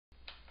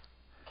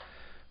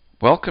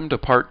Welcome to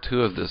part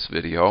 2 of this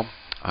video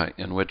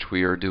in which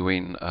we are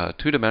doing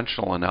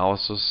two-dimensional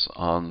analysis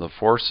on the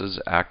forces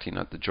acting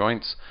at the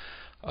joints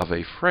of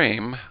a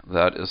frame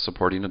that is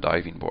supporting a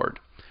diving board.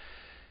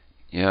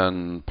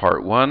 In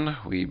part 1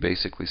 we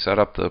basically set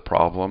up the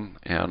problem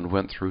and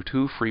went through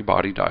two free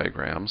body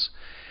diagrams,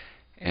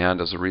 and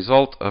as a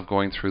result of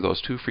going through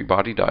those two free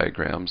body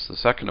diagrams, the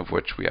second of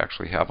which we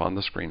actually have on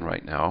the screen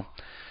right now,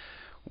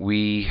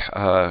 we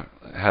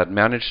had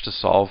managed to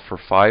solve for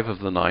 5 of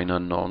the 9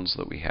 unknowns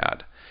that we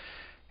had.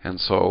 And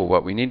so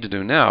what we need to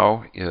do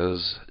now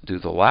is do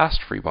the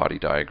last free body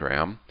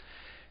diagram,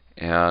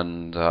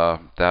 and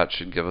that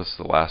should give us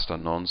the last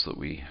unknowns that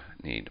we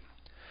need.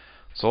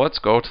 So let's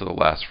go to the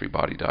last free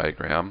body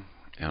diagram,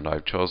 and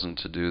I've chosen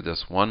to do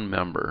this one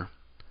member.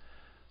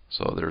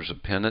 So there's a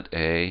pin at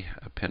A,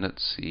 a pin at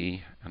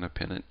C, and a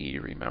pin at E,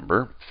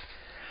 remember.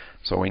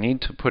 So we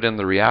need to put in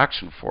the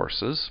reaction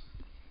forces.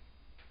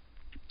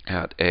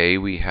 At A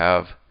we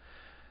have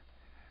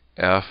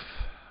FAY,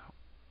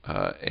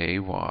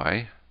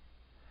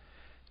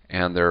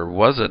 and there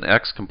was an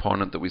X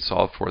component that we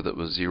solved for that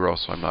was 0,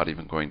 so I'm not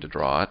even going to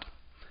draw it.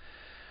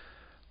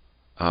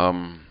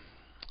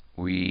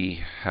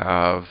 We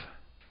have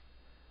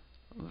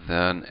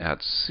then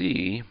at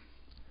C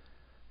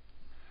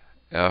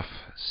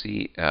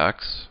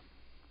FCX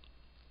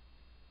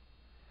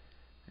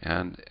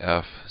and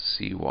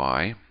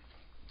FCY.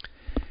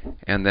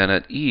 And then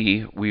at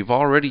E, we've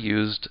already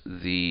used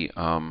the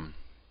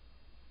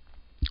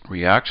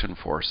reaction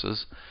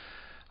forces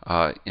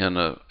in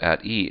a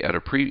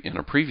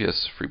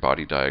previous free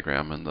body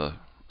diagram, in the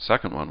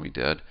second one we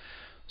did.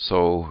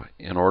 So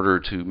in order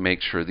to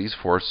make sure these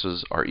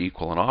forces are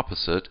equal and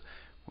opposite,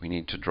 we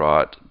need to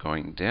draw it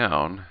going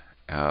down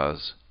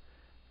as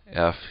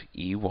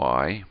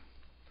FEY,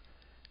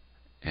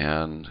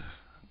 and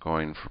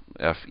going from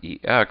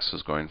FEX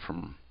is going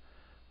from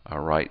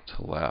right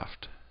to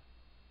left.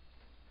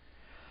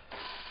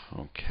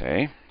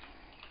 Okay,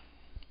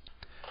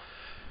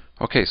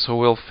 so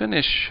we'll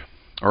finish,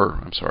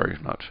 or I'm sorry,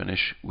 not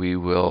finish. We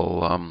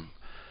will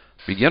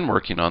begin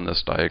working on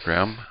this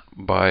diagram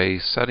by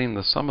setting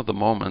the sum of the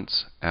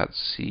moments at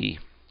C,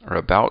 or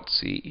about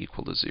C,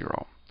 equal to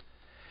 0.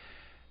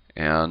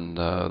 And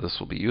this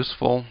will be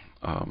useful.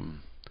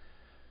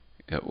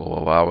 It will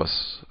allow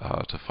us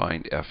to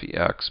find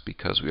FEX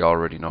because we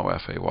already know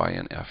FAY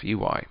and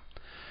FEY.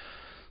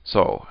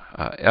 So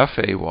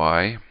FAY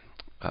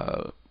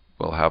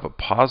will have a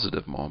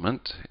positive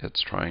moment.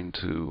 It's trying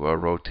to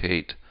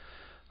rotate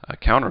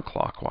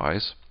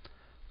counterclockwise.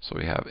 So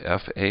we have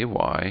FAY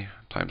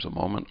times a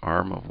moment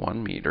arm of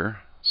 1 meter.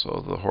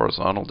 So the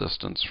horizontal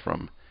distance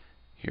from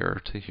here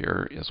to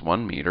here is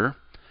 1 meter.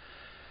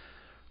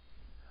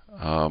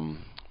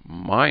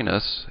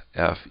 Minus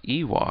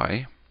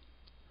FEY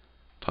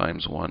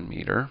times 1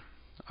 meter.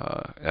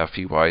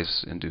 FEY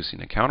is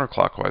inducing a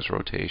counterclockwise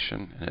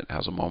rotation, and it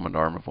has a moment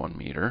arm of 1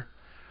 meter.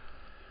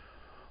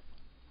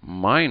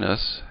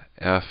 Minus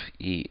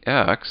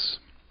FEX,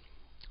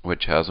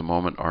 which has a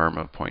moment arm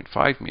of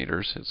 0.5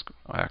 meters. It's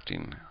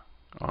acting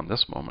on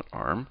this moment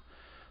arm.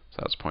 So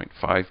that's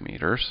 0.5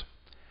 meters.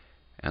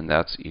 And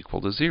that's equal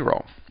to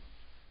 0.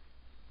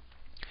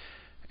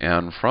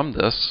 And from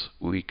this,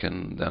 we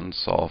can then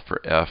solve for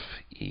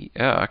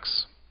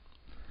FEX.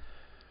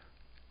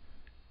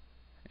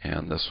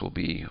 And this will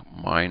be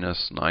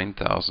minus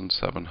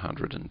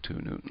 9,702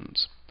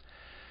 newtons.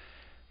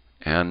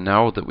 And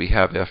now that we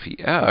have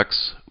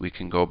FEX, we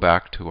can go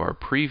back to our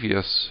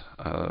previous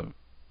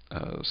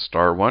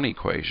star 1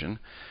 equation.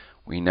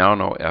 We now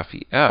know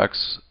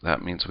FEX.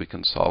 That means we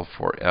can solve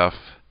for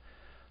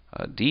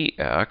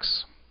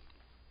FDX.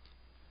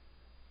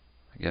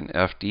 Again,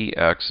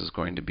 FDX is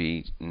going to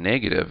be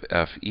negative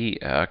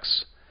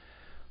FEX,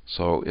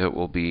 so it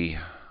will be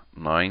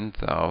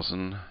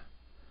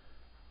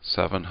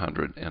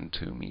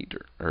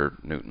 9,702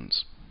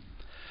 newtons.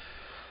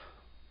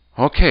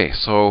 Okay,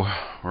 so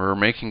we're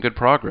making good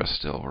progress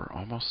still. We're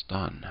almost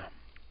done.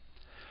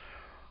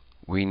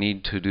 We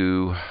need to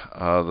do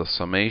the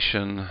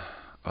summation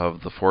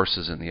of the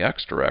forces in the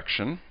x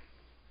direction.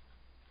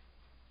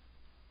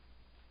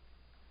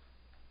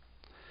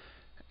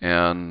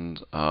 And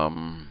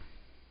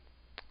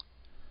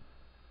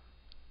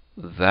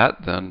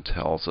that then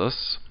tells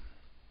us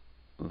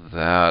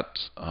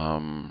that,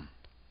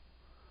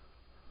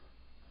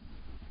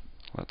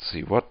 let's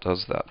see, what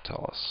does that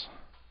tell us?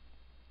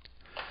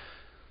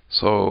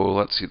 So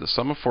let's see, the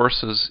sum of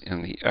forces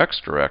in the x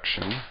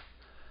direction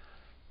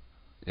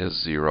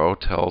is 0,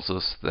 tells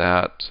us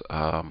that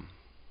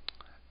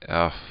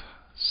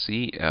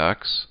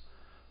FCX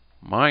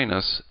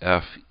minus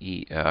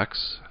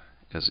FEX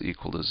is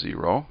equal to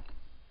 0.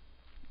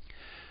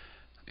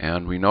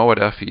 And we know what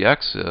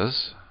FEX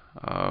is,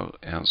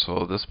 and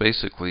so this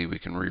basically, we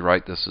can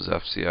rewrite this as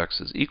FCX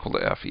is equal to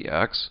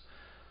FEX.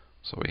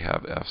 So we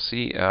have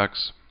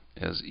FCX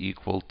is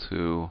equal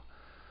to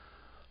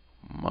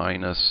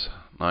minus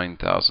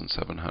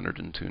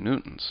 9,702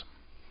 newtons.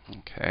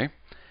 Okay.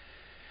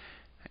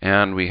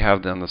 And we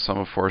have then the sum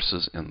of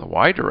forces in the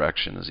y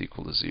direction is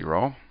equal to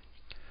 0.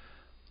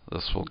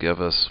 This will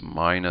give us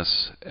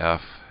minus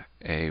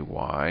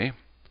FAY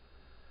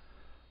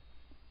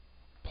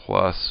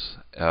plus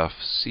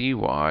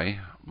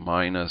FCY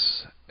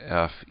minus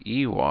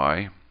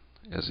FEY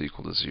is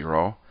equal to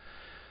 0.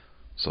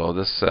 So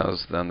this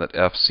says then that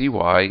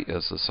FCY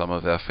is the sum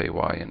of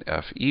FAY and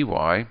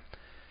FEY,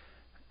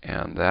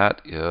 and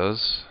that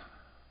is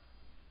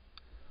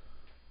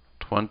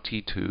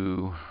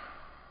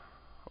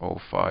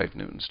 2205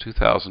 newtons,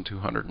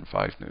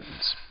 2,205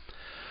 newtons.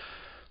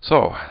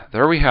 So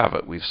there we have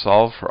it. We've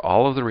solved for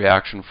all of the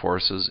reaction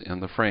forces in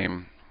the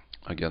frame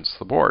against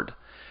the board.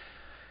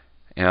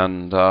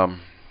 And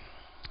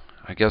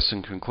I guess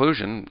in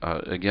conclusion,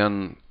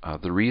 again,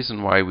 the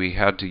reason why we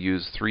had to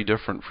use 3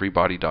 different free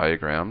body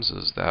diagrams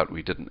is that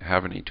we didn't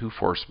have any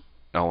 2-force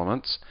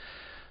elements,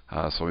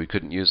 so we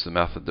couldn't use the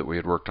method that we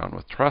had worked on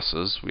with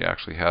trusses. We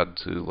actually had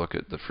to look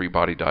at the free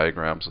body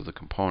diagrams of the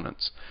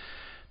components.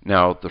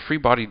 Now, the free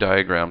body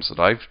diagrams that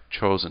I've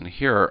chosen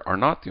here are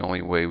not the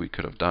only way we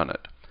could have done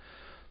it.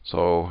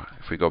 So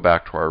if we go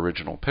back to our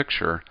original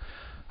picture,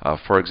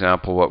 for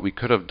example, what we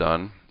could have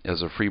done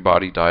is a free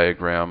body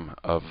diagram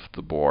of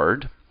the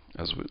board,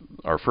 as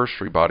our first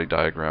free body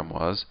diagram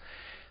was,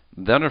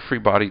 then a free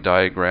body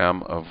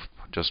diagram of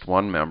just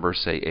one member,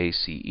 say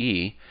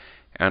ACE,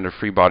 and a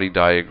free body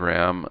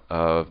diagram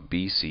of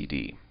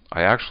BCD.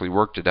 I actually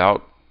worked it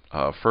out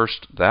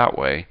first that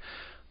way,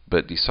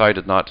 but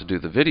decided not to do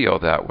the video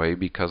that way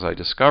because I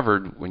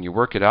discovered when you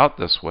work it out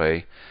this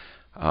way,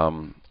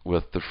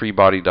 with the free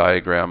body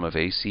diagram of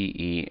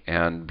ACE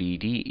and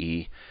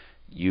BDE,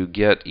 you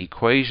get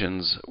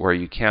equations where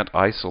you can't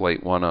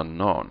isolate one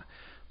unknown.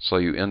 So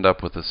you end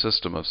up with a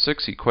system of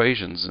 6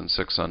 equations and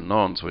 6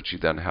 unknowns, which you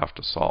then have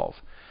to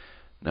solve.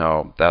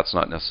 Now, that's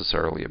not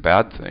necessarily a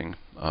bad thing.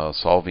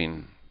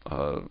 Solving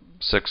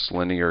 6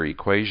 linear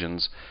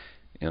equations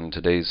in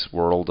today's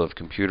world of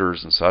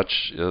computers and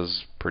such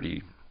is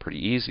pretty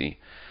easy.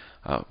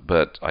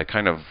 But I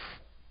kind of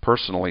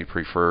personally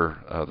prefer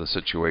the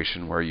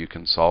situation where you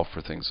can solve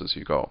for things as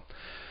you go.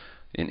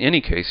 In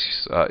any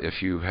case,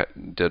 if you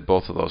did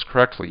both of those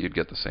correctly, you'd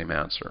get the same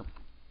answer.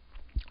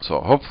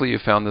 So hopefully you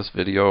found this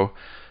video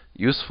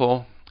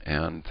useful,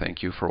 and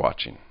thank you for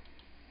watching.